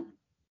was fun.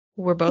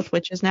 We're both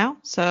witches now,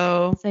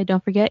 so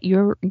don't forget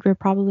you're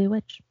probably a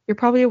witch. You're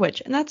probably a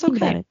witch, and that's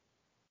okay.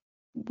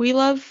 We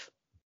love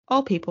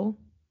all people,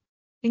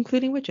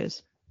 including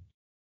witches.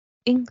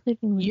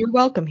 You're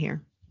welcome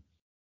here.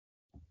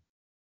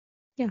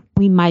 Yeah.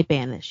 We might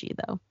banish you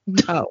though.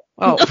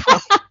 Oh.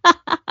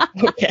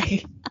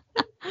 Okay.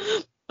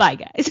 Bye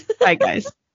guys. Bye guys.